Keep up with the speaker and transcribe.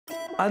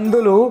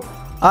అందులో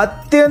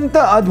అత్యంత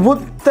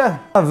అద్భుత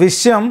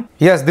విషయం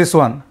yes this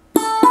one.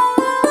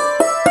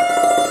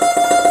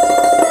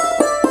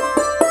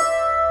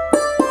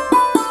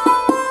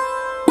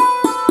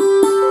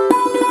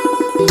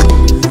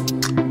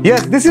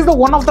 Yes, this is the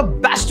one of the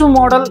best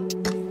model.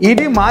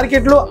 ఇది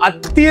మార్కెట్ లో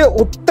అతి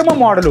ఉత్తమ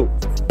model.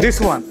 This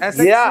one.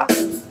 Yeah.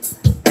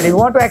 And you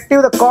want to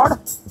active the cord.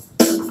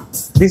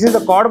 This is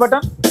the cord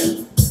button.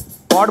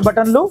 Cord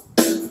button lo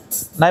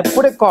na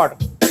ippude cord.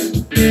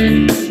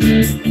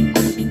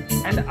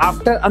 And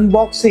after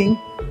unboxing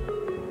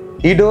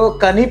ido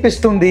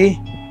kanipistundi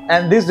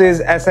and this is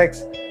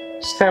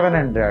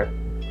SX700.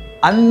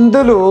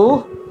 అందులో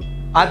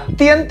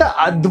అత్యంత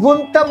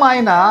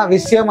అద్భుతమైన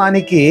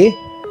విషయమానికి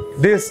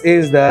this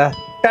is the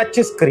touch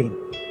screen.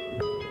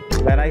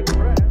 When I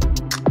press,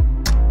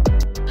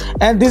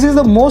 and this is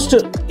the most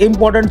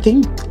important thing,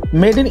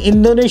 made in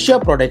Indonesia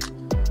product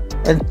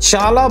and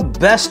chala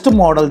best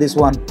model this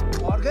one.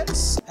 Organs,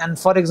 and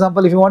for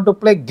example if you want to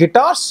play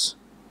guitars,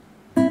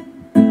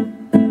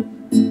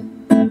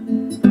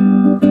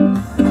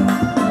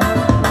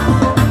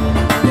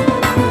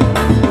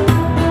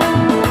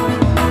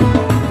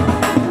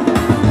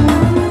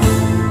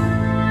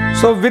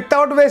 so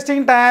without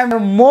wasting time,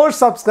 more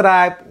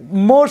subscribe,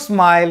 more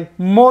smile,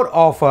 more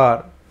offer,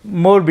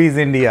 more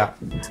BIZINDIA.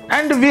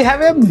 And we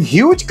have a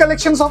huge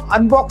collections of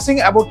unboxing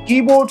about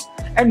keyboards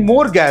and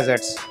more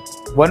gadgets.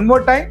 One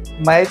more time,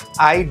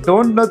 I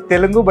don't know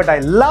Telugu but I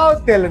love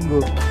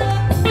Telugu.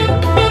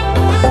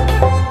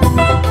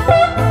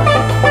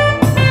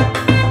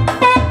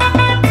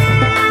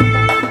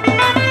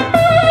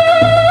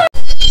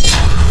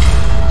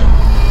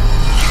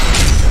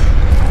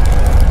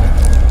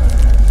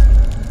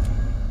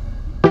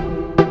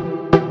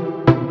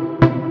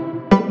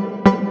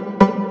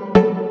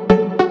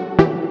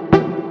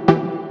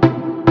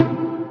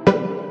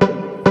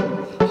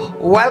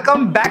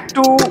 Welcome back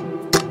to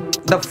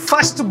the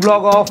first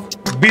vlog of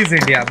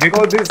BIZINDIA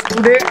because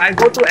today I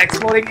go to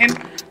exploring in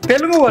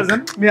Telugu version.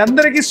 మీ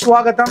అందరికీ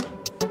స్వాగతం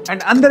and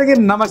అందరికీ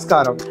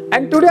నమస్కారం.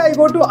 And today I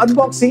go to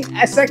unboxing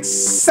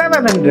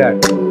SX700.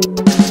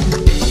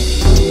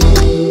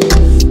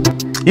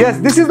 Yes,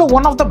 this is the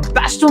one of the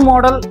best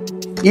model.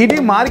 ఇది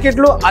market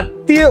లో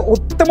అతి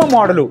ఉత్తమ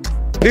model.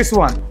 This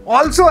one.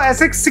 Also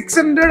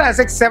SX600,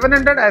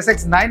 SX700,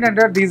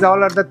 SX900. These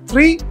all are the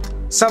three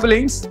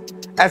siblings.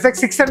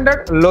 SX600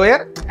 lower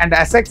and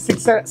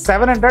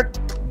SX700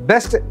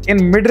 best in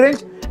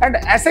mid-range and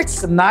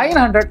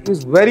SX900 is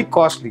very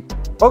costly.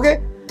 Okay,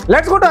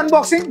 let's go to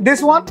unboxing this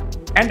one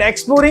and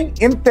exploring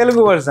in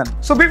Telugu version.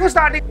 So before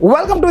starting,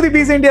 welcome to the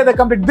BIZINDIA, the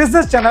complete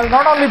business channel.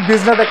 Not only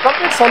business, the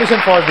complete solution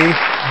for the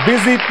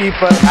busy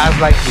people as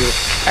like you.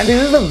 And this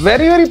is a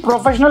very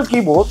professional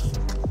keyboard.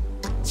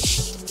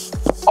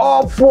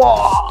 Oh,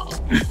 wow.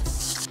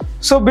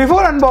 So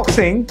before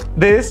unboxing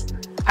this,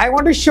 I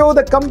want to show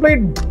the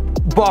complete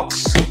box.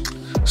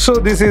 So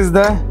this is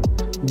the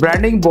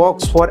branding box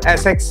for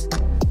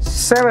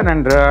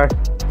SX700.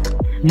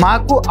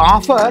 Maku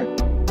offer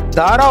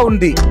dara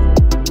undi.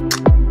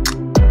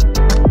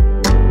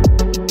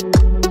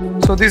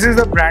 So this is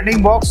the branding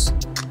box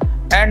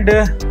and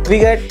we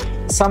get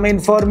some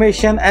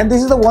information, and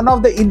this is the one of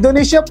the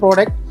Indonesia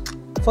product.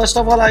 First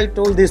of all, I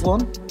told this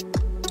one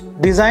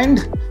designed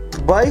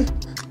by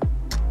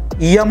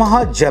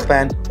Yamaha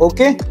Japan.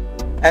 Okay,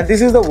 and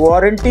this is the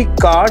warranty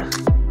card.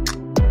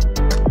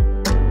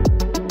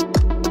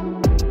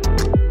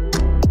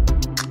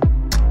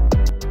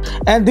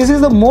 And this is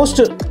the most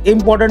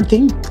important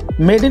thing,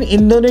 made in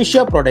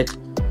Indonesia product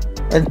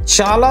and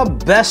chala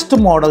best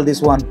model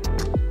this one.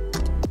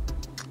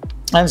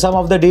 And some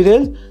of the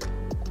details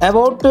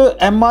about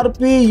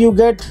MRP, you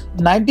get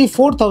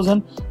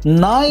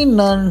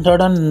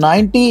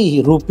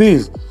 94,990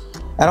 rupees,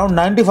 around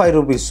 95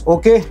 rupees.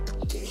 Okay,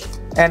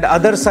 and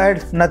other side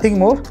nothing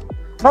more.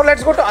 Now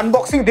let's go to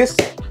unboxing this.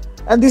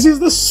 And this is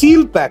the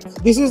seal pack.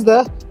 This is the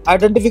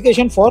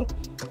identification for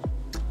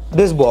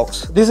this box.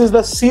 This is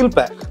the seal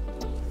pack.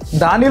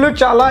 దానిలో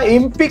చాలా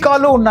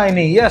ఎంపికలు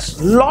ఉన్నాయి. Yes,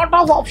 lot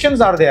of options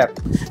are there.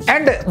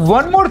 And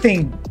one more thing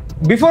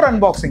before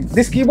unboxing,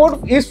 this keyboard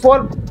is for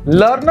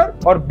learner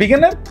or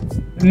beginner?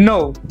 No,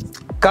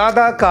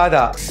 కాదా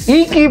ఈ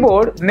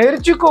keyboard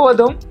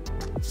నేర్చుకోవడం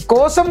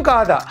కోసం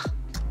కాదా.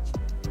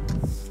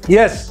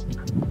 Yes,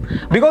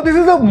 because this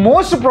is the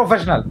most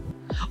professional.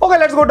 Okay,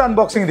 let's go to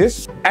unboxing this.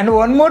 And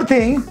one more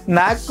thing,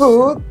 నాకు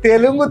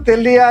తెలుగు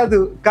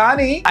తెలియదు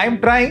కానీ I'm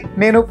trying,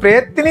 నేను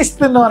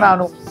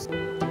ప్రయత్నిస్తున్నాను.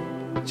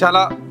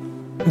 Chala,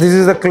 this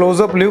is the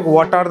close-up look.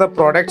 What are the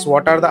products?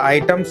 What are the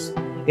items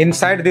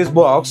inside this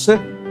box?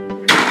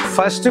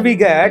 First we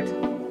get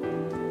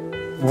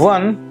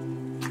one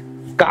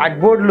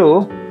cardboard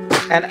loop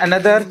and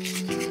another.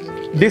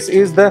 This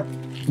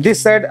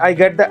side I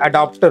get the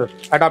adapter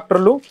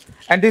loop,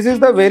 and this is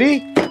the very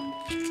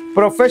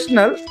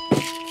professional.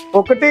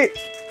 Okay,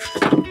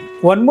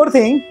 one more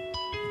thing,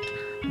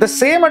 the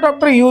same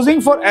adapter using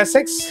for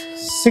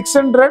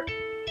SX600,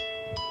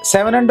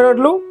 700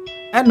 loop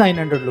and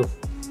 900 loop,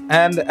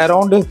 and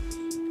around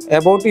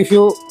about if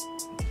you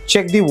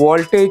check the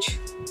voltage.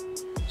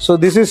 So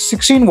this is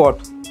 16 watt,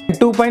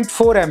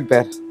 2.4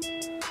 ampere.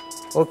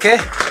 Okay,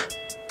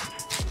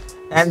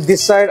 and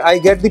this side I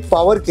get the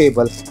power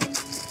cable.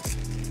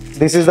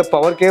 This is the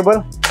power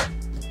cable,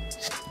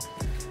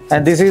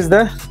 and this is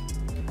the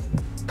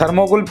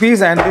thermocol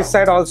piece, and this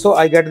side also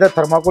I get the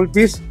thermocol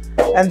piece,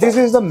 and this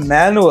is the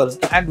manual,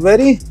 and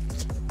very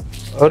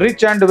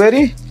rich and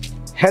very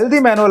healthy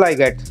manual I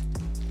get.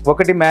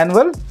 Wakati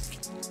manual.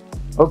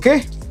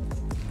 Okay,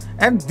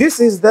 and this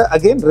is the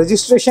again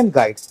registration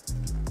guide.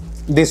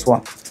 This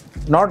one,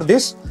 not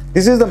this.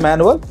 This is the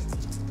manual.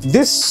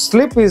 This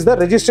slip is the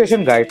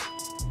registration guide.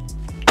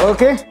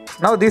 Okay,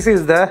 now this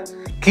is the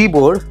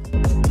keyboard.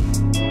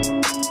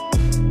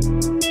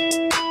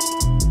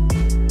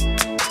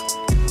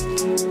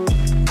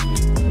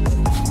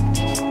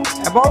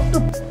 About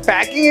the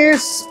packing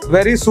is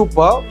very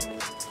superb,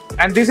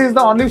 and this is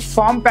the only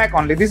foam pack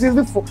only. This is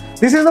the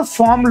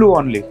foam glue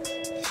only.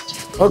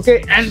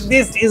 Okay, and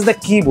this is the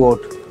keyboard.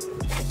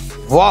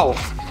 Wow,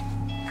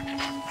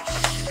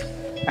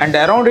 and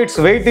around its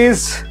weight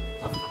is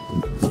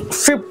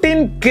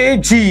 15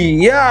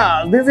 kg.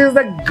 Yeah, this is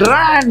the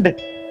grand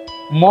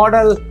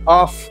model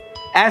of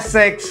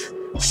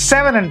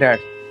SX700.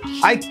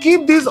 I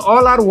keep these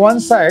all are one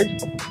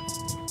side.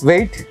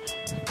 Wait,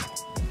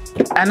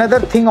 another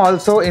thing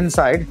also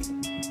inside.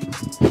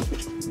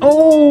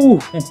 Oh,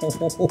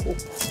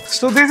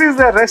 so this is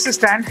the rest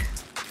stand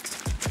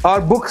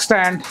or book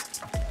stand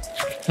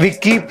we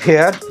keep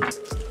here.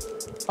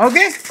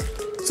 Okay,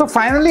 so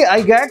finally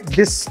I get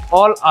this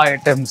all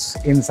items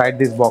inside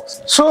this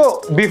box.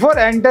 So before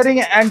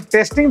entering and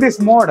testing this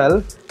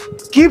model,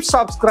 keep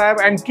subscribe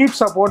and keep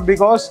support,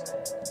 because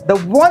the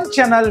one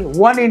channel,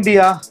 one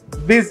India,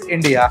 Biz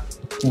India.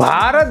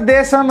 Bharat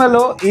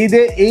Desamalo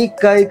ide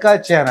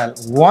ekaika channel,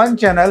 one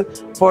channel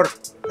for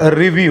a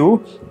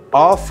review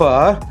of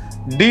a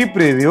deep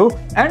review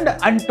and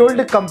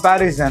untold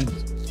comparison.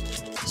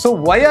 So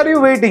why are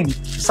you waiting?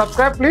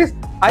 Subscribe please.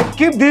 I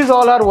keep these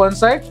all are one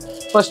side.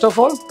 First of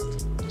all,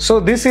 so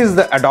this is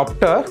the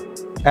adapter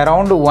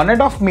around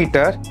 1.5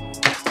 meter,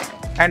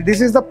 and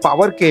this is the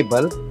power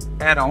cable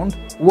around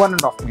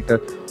 1.5 meter.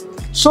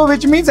 So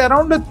which means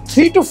around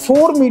 3 to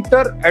 4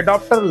 meter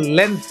adapter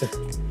length.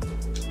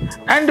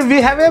 And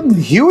we have a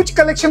huge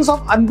collections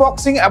of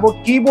unboxing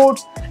about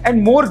keyboards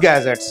and more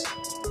gadgets.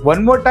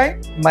 One more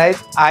time,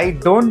 I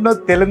don't know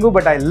Telugu,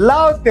 but I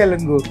love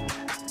Telugu.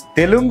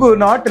 Telugu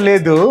not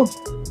ledu,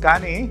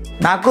 kani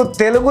naku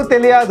Telugu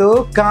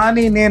teliyadu,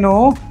 kani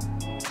nenu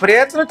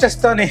prayatna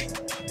chestani.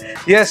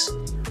 Yes.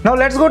 Now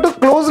let's go to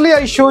closely.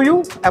 I show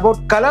you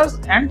about colors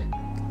and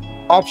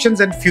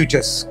options and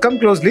features. Come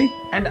closely.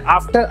 And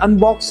after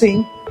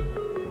unboxing,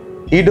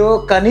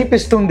 ido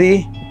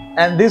kanipistundi,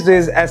 and this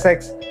is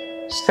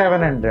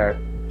SX700.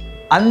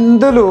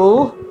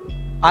 Andulu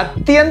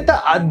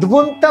atyanta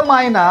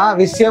advuntamaina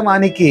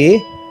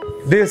visyamaniki,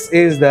 this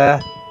is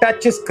the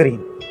touch screen.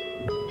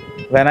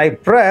 When I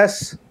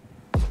press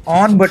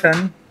on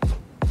button,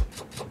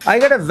 I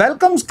get a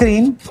welcome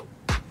screen,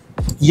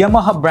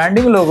 Yamaha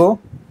branding logo,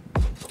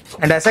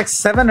 and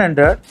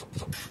SX700.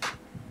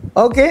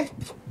 Okay,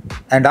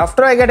 and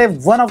after I get a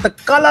one of the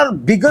color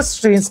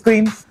biggest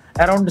screen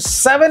around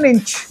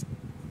 7-inch.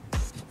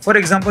 For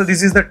example,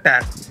 this is the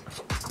tab.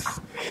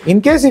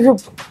 In case if you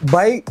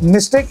by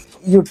mistake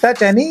you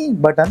touch any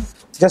button,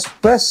 just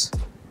press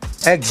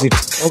exit.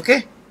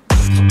 Okay.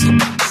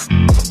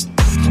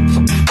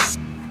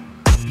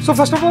 So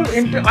first of all,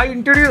 I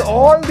introduce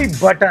all the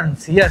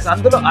buttons. Yes,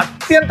 అందులో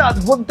అత్యంత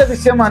అద్భుత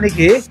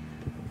విషయమానికి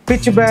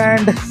pitch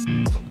band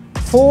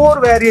 4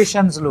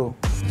 variations lo.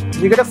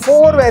 We get a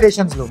 4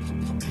 variations lo.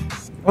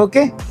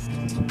 Okay.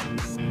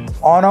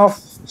 On off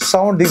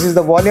sound. This is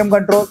the volume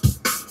control.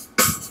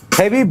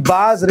 Heavy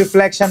bass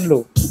reflection lo.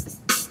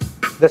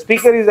 The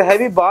speaker is a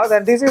heavy bass,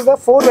 and this is the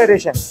 4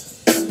 variation.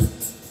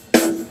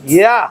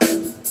 Yeah.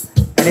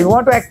 And if you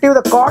want to active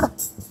the chord,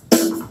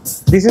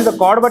 this is the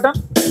chord button.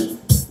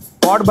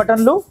 Chord button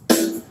lo.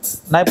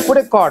 Now I put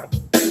a chord.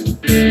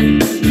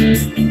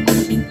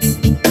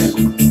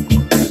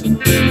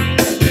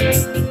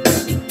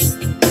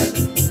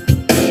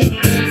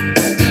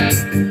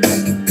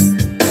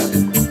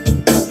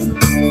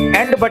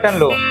 End button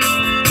lo.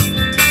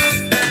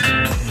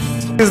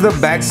 This is the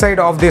back side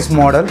of this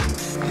model.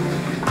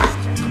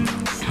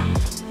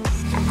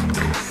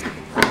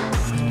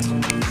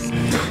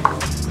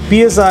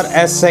 PSR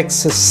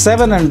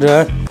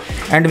SX700,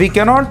 and we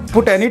cannot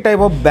put any type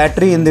of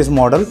battery in this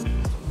model.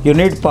 You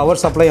need power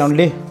supply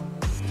only.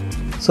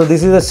 So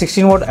this is a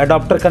 16 watt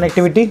adapter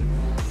connectivity,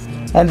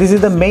 and this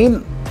is the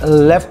main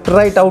left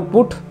right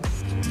output,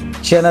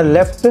 channel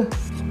left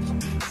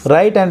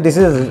right, and this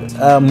is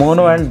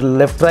mono and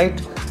left right,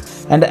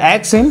 and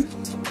AUX in.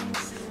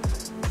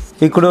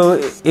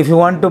 If you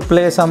want to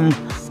play some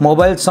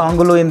mobile song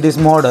in this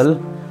model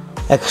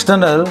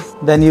external,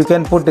 then you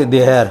can put it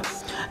there.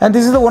 And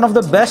this is the one of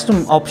the best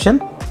option,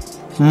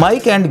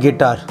 mic and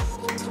guitar.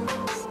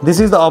 This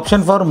is the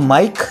option for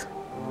mic,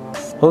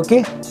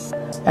 okay,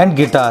 and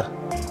guitar.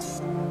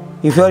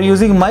 If you are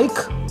using mic,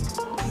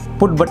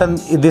 put button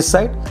this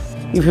side.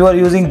 If you are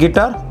using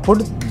guitar, put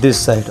this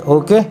side.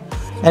 Okay,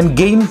 and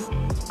gain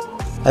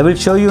I will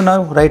show you now,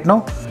 right now.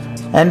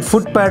 And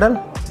foot pedal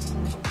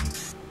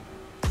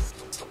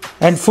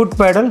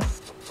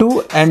 2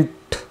 and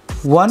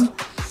 1,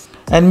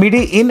 and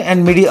MIDI in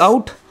and MIDI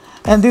out.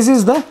 And this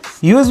is the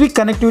USB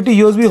connectivity.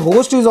 USB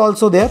host is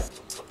also there.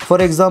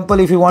 For example,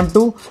 if you want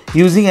to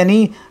using any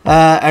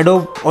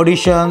Adobe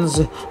Auditions,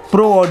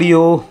 Pro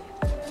Audio,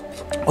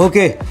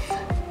 okay,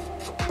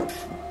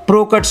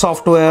 Pro Cut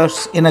softwares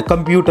in a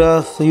computer,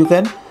 so you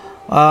can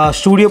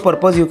studio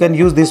purpose you can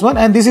use this one.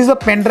 And this is a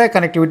pen drive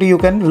connectivity. You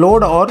can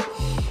load or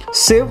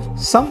save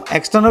some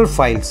external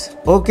files.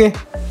 Okay,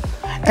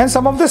 and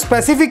some of the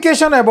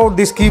specification about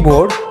this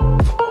keyboard.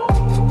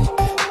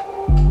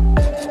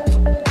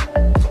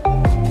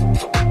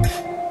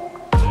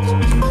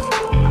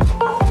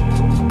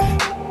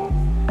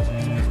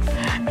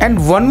 And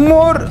one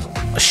more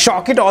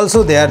socket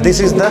also there. This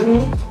is the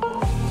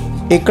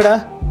ikkada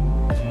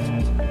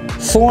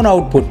phone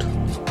output.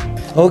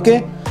 Okay,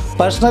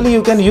 personally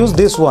you can use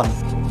this one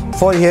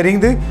for hearing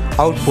the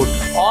output.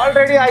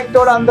 Already I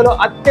told అందులో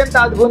అత్యంత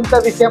అద్భుత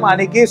విషయం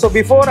అనికి. So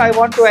before I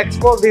want to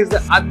explore this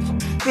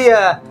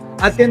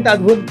అత్యంత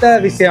అద్భుత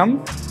విషయం,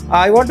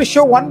 I want to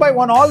show one by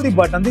one all the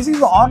button. This is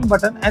the on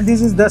button, and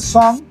this is the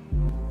song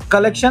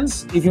collections.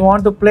 If you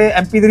want to play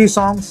MP3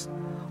 songs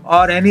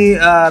or any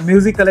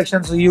music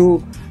collections, you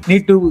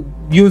need to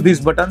use these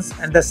buttons.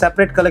 And the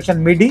separate collection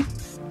MIDI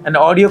and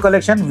audio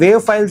collection,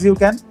 wave files you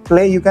can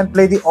play. You can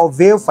play the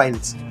wave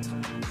files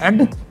and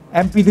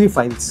MP3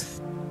 files,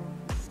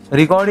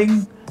 recording.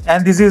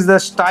 And this is the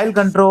style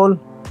control,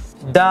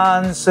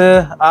 dance,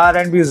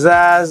 R&B,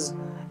 jazz,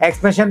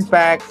 expansion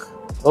pack.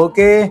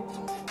 Okay,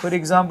 for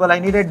example, I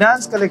need a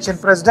dance collection,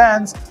 press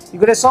dance. You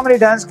get so many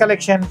dance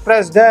collection,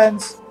 press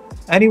dance,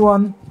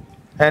 anyone.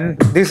 And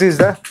this is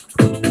the,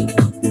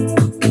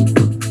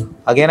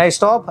 again I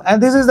stop, and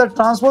this is the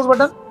transpose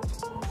button,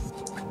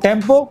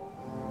 tempo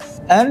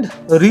and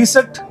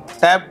reset,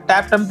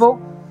 tap tempo,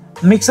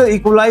 mixer,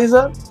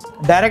 equalizer,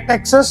 direct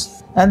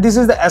access. And this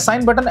is the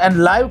assign button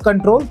and live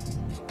control.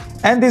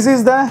 And this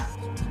is the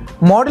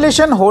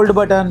modulation hold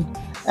button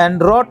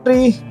and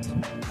rotary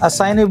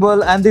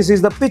assignable. And this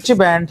is the pitch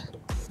band.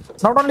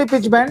 Not only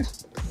pitch band,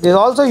 it is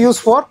also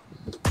used for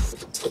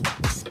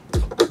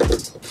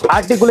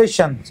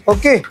articulation.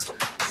 Okay,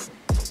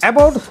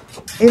 about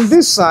in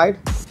this side,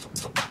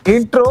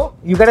 intro,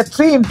 you get a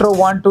 3 intro,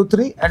 1 2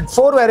 3, and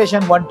 4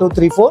 variation, 1 2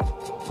 3 4.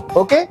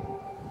 Okay,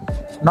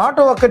 not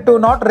ఒకటి,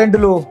 not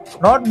రెండులు,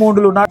 not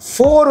మూడులు, not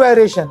 4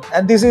 variation.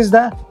 And this is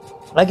the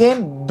again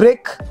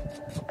break,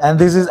 and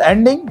this is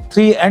ending,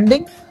 3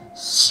 ending,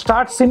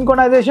 start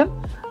synchronization.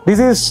 This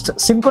is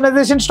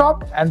synchronization stop,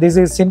 and this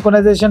is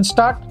synchronization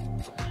start,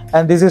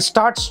 and this is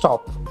start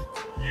stop.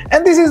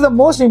 And this is the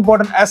most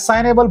important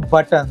assignable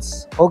buttons.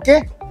 Okay,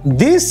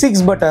 these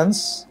 6 buttons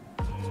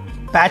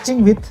patching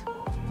with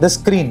the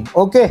screen.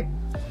 Okay,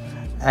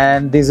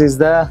 and this is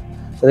the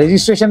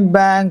registration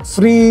bank,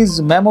 freeze,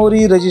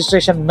 memory,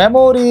 registration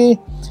memory,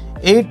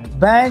 8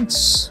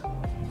 banks,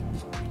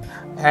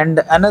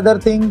 and another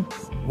thing,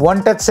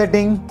 one touch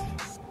setting.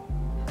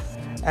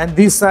 And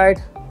this side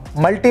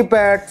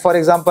multipad, for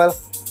example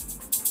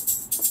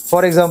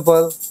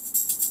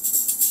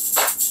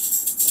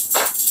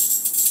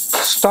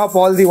stop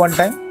all the one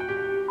time.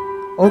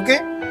 Okay,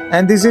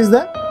 and this is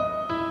the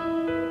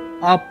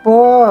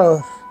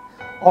upper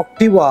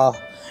octava.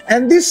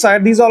 And this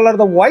side, these all are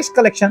the voice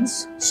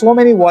collections. So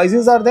many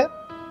voices are there.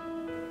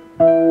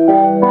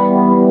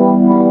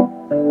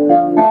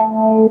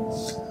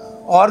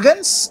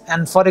 Organs,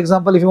 and for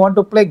example, if you want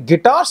to play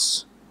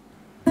guitars,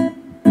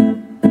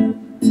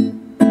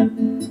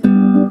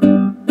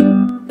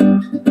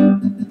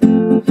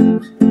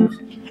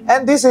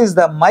 and this is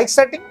the mic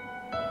setting.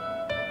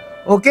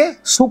 Okay,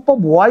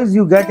 superb voice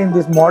you get in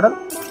this model.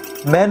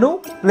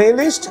 Menu,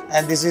 playlist,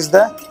 and this is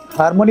the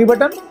harmony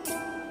button,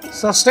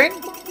 sustain.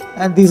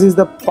 And this is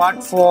the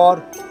part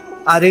for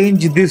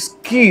arrange these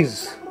keys.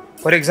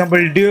 For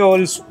example,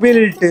 dual,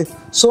 split,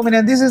 so many.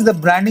 And this is the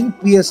branding,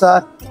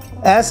 PSR,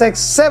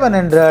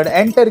 SX700,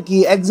 enter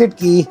key, exit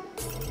key.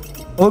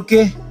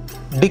 Okay,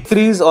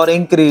 decrease or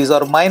increase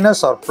or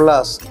minus or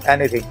plus,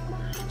 anything.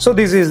 So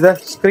this is the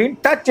screen,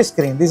 touch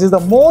screen. This is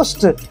the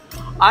most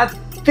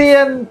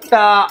అత్యంత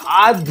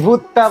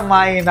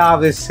అద్భుతమైన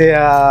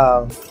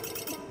విషయం.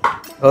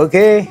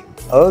 Okay,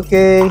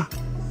 okay.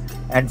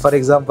 And for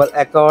example,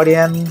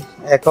 accordion.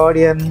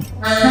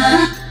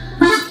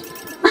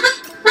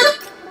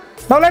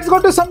 Now let's go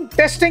to some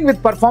testing with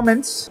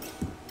performance.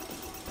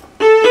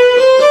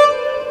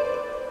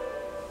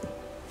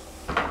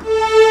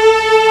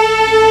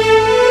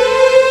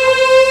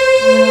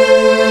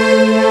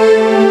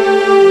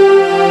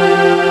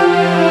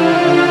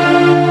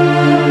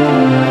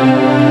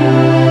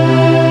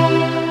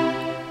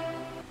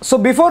 So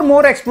before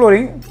more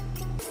exploring,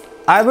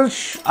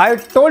 I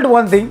told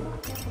one thing.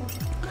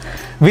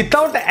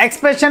 Without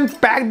expression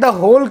pack, the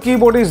whole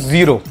keyboard is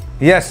 0.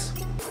 Yes.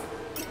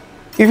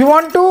 If you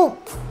want to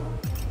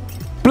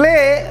play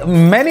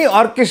many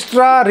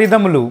orchestra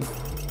rhythmlu,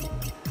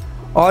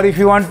 or if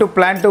you want to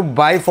plan to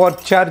buy for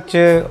church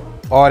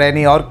or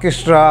any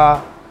orchestra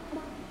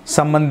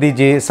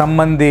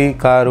sambandhi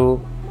karu,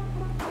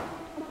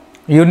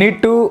 you need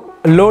to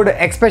load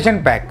expansion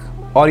pack,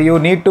 or you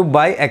need to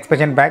buy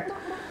expansion pack.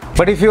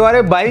 But if you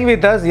are buying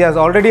with us, yes,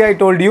 already I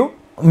told you,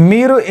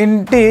 మీరు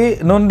ఇంటి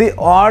నుండి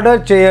order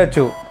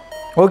చేయొచ్చు.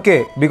 Okay,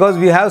 because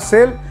we have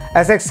sale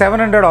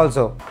SX700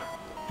 also.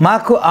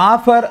 మాకు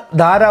offer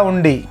ధార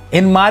ఉంది.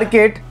 In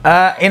market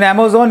in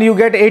Amazon you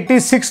get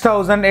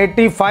 86,000,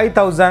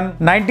 85,000,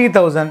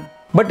 90,000,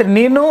 but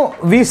నేను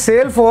we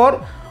sale for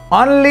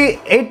only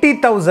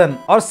 80,000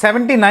 are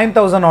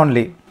 79,000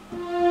 only.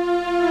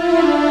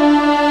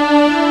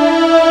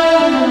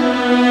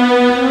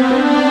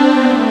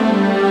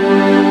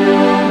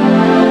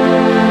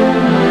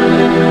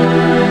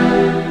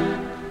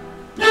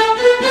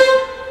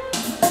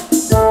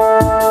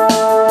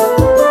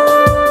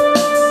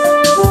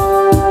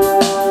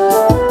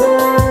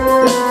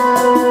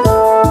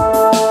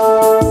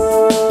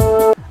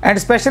 And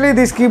specially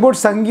this keyboard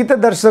సంగీత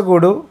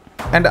దర్శకుడు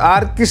and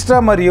orchestra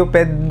మరియు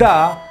పెద్ద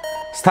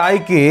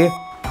స్థాయికి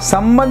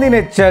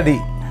సంబంధించినది.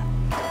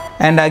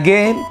 అండ్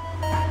అగైన్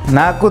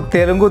నాకు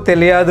తెలుగు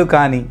తెలియదు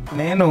కానీ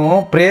నేను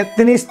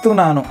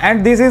ప్రయత్నిస్తున్నాను. And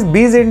this is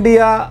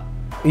BIZINDIA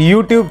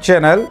YouTube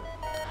channel.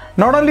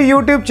 Not only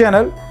YouTube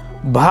channel,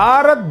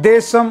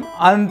 భారతదేశం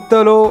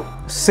అంతలో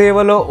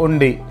సేవలో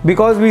ఉంది.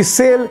 Because we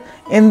sale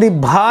in the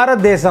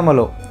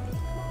భారతదేశంలో.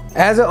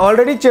 యాజ్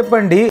ఆల్రెడీ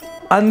చెప్పండి,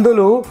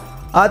 అందులో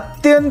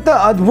అత్యంత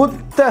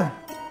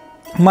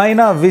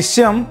అద్భుతమైన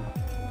విషయం,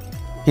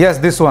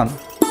 yes this one.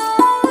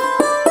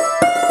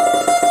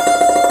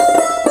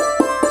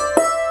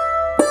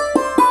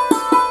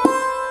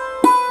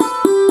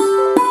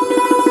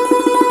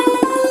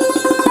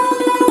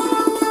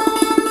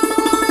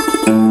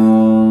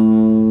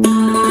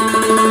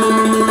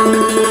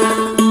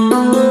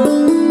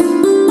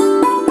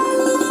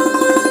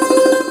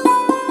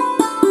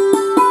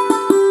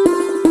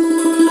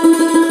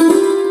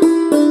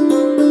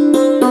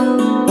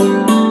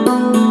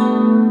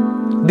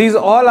 These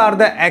all are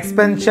the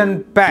expansion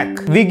pack.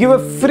 We give a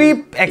free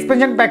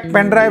expansion pack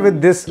pen drive with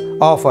this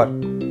offer.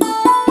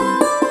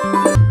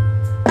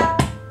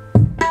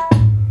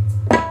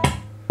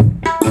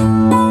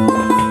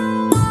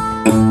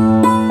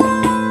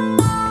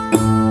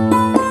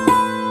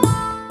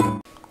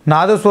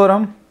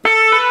 Nadaswaram.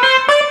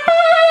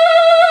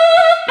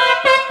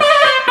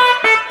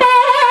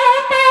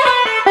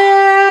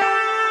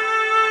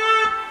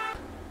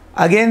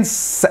 Again,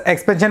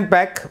 expansion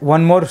pack,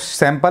 one more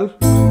sample.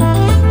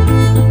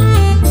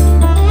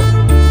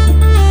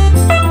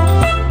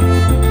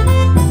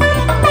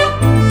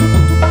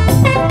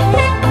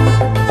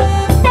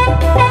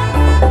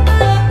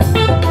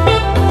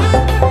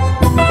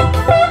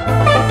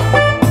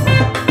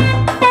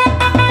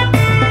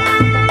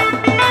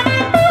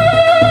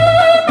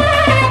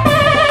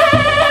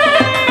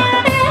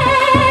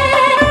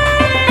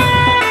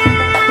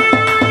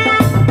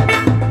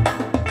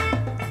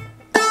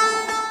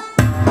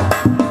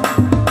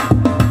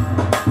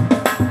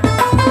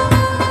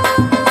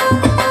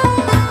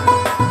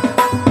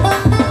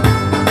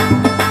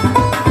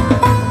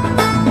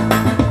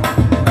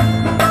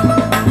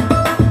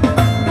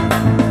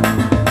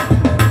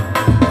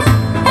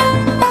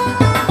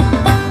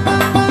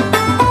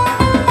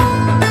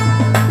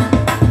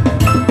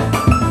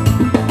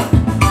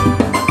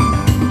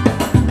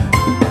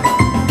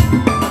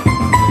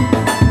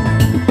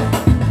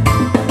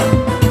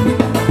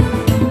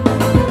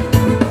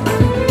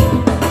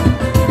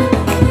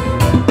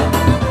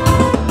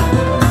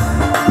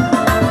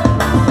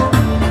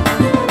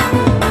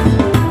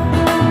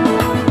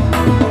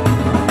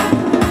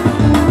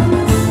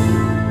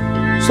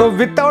 So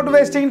without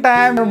wasting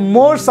time,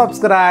 more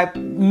subscribe,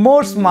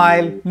 more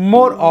smile,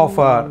 more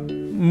offer,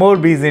 more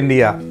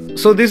BIZINDIA.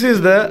 So this is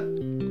the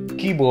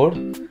keyboard,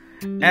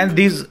 and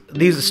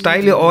these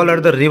style all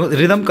are the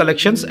rhythm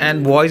collections, and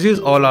voices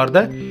all are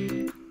the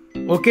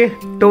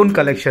tone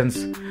collections.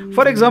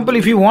 For example,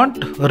 if you want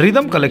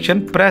rhythm collection,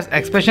 press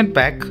expansion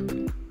pack,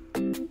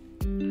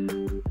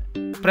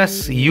 press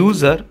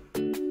user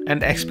and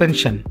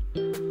expansion.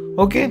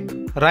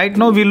 Right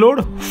now we load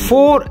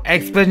 4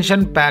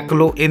 expansion pack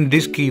in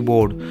this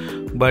keyboard,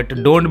 but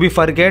don't be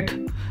forget,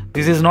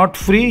 this is not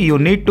free. You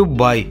need to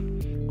buy,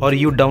 or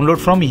you download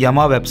from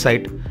Yamaha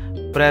website.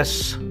 Press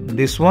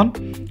this one.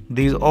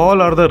 These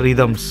all are the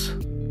rhythms.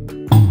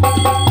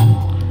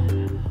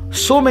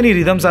 So many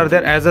rhythms are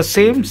there as the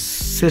same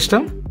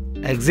system.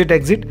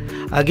 Exit.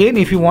 Again,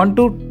 if you want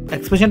to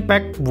expansion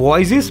pack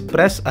voices,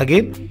 press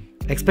again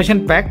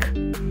expansion pack.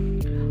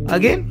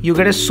 Again you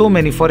get so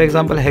many. For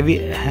example,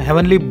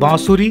 heavenly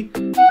bansuri.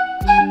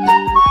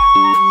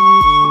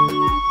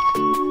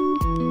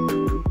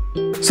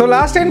 So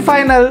last and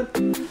final,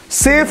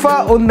 safe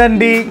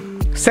undandi,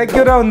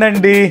 secure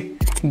undandi.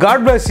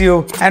 God bless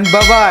you and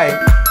bye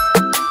bye.